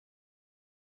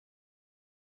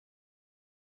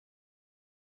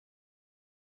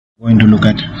Going to look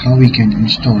at how we can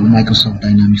install Microsoft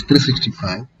Dynamics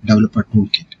 365 Developer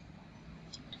Toolkit.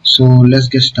 So let's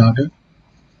get started.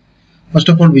 First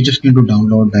of all, we just need to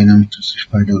download Dynamics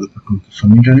 365 Developer Toolkit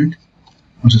from internet.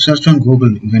 Once you search on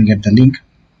Google, you can get the link.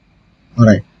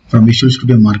 Alright, from Visual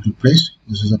Studio Marketplace,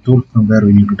 this is a tool from where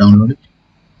we need to download it.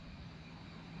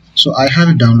 So I have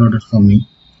it downloaded for me.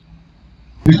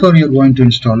 Before you're going to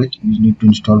install it, you need to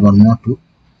install one more tool.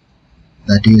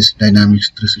 That is Dynamics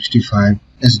 365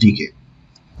 SDK.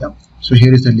 Yep. So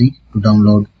here is the link to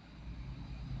download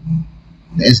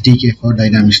the SDK for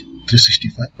Dynamics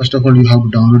 365. First of all, you have to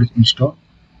download it, install.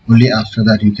 Only after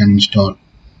that you can install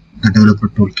the developer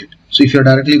toolkit. So if you're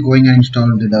directly going and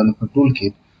install the developer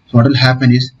toolkit, so what will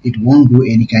happen is it won't do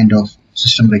any kind of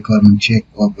system requirement check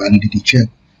or validity check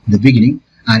in the beginning,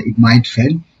 and it might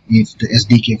fail if the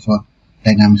SDK for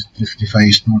Dynamics 365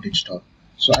 is not installed.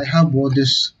 So I have both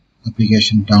this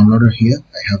application downloader here.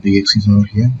 I have the exes over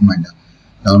here in my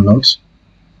downloads.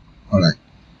 Alright,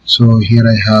 so here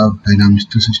I have Dynamics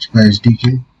 365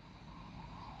 SDK.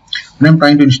 When I'm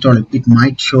trying to install it, it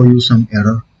might show you some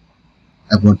error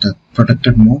about the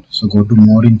protected mode. So go to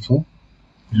more info,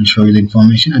 it will show you the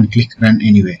information and click run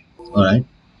anyway. Alright,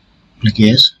 click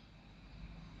yes.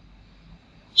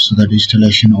 So the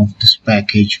installation of this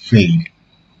package failed.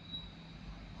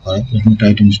 Alright, let me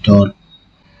try to install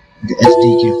the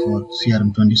SDK for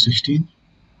CRM 2016.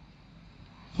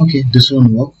 Okay, this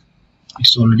won't work.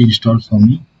 It's already installed for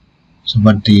me. So,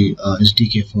 but the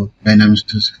SDK for Dynamics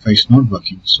 365 is not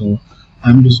working. So,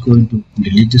 I'm just going to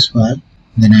delete this file.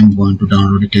 Then I'm going to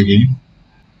download it again.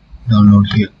 Download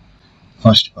here.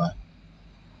 First file.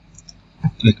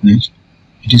 Click next.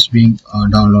 It is being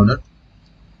downloaded.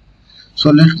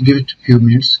 So, let's give it a few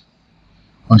minutes.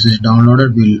 Once it's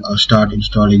downloaded, we'll start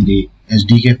installing the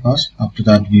SDK first. After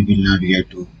that, we will navigate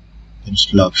to the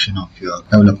install option of your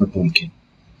developer toolkit.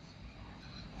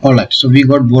 Alright, so we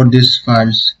got both these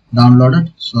files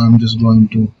downloaded. So I'm just going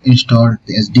to install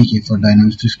the SDK for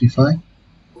Dynamics 365.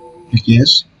 Click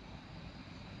yes.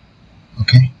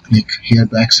 Okay, click here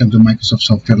to accept the Microsoft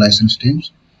software license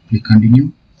terms. Click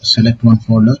continue. Select one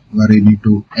folder where you need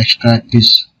to extract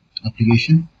this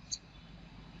application.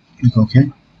 Click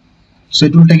OK. So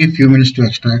it will take a few minutes to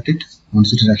extract it.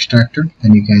 Once it is extracted,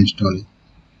 then you can install it.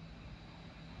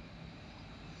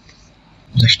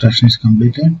 The extraction is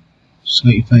completed. So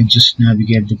if I just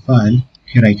navigate the file,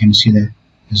 here I can see the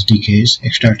SDK is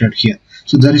extracted here.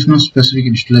 So there is no specific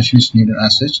installation is needed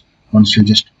as such once you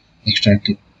just extract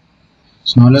it.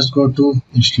 So now let's go to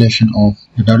installation of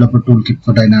the developer toolkit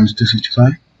for Dynamics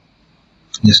 365.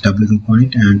 Just double click on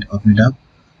it and open it up.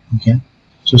 Okay.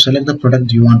 So select the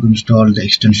product you want to install the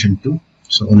extension to.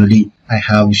 So already I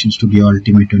have Visual Studio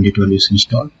Ultimate 2012 is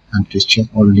installed and it is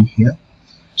checked already here.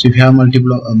 So if you have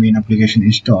multiple main application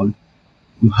installed,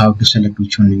 you have to select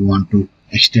which one you want to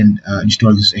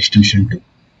install this extension to.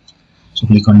 So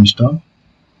click on install.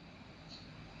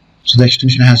 So the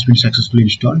extension has been successfully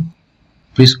installed.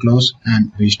 Please close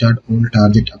and restart all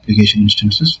target application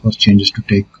instances for changes to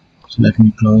take. So let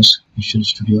me close Visual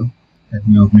Studio. Let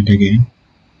me open it again.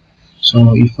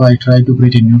 So if I try to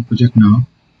create a new project now,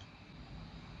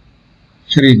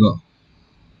 here you go.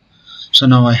 So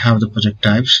now I have the project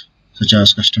types such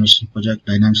as customer project,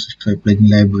 Dynamics 365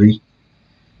 plugin library,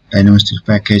 Dynamics 365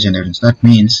 package and everything. So that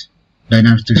means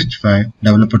Dynamics 365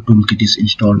 developer toolkit is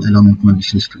installed along with my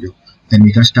Visual Studio. Then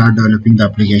we can start developing the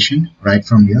application right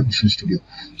from your Visual Studio.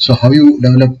 So how you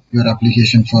develop your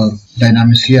application for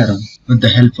Dynamics CRM with the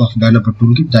help of developer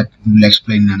toolkit, that we will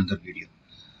explain in another video.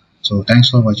 So thanks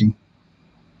for watching.